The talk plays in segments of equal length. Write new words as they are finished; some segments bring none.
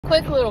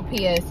quick little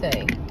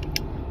PSA.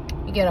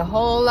 You get a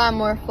whole lot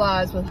more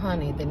flies with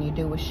honey than you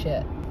do with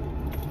shit.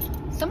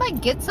 Somebody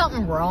get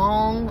something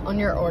wrong on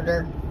your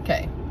order.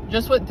 Okay,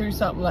 just went through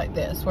something like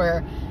this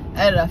where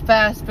at a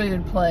fast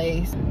food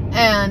place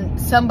and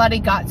somebody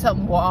got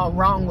something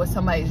wrong with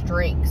somebody's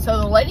drink. So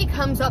the lady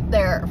comes up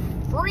there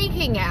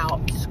freaking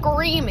out,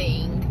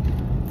 screaming.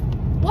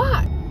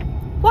 Why?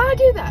 Why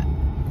do that?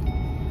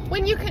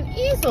 When you can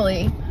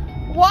easily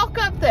walk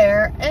up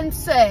there and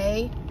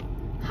say,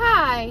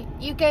 hi,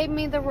 you gave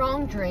me the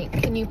wrong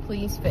drink. Can you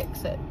please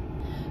fix it?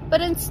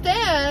 But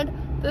instead,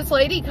 this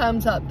lady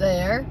comes up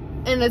there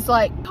and is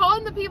like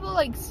calling the people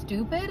like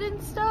stupid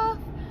and stuff.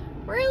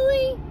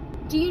 Really?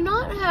 Do you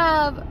not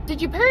have,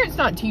 did your parents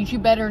not teach you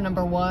better,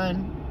 number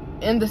one?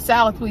 In the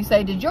South, we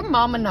say, did your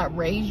mama not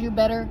raise you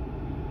better?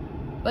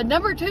 But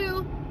number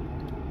two,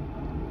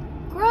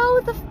 grow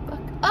the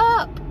fuck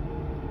up.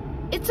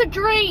 It's a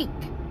drink.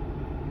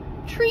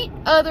 Treat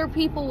other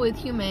people with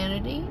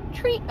humanity.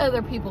 Treat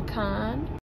other people kind.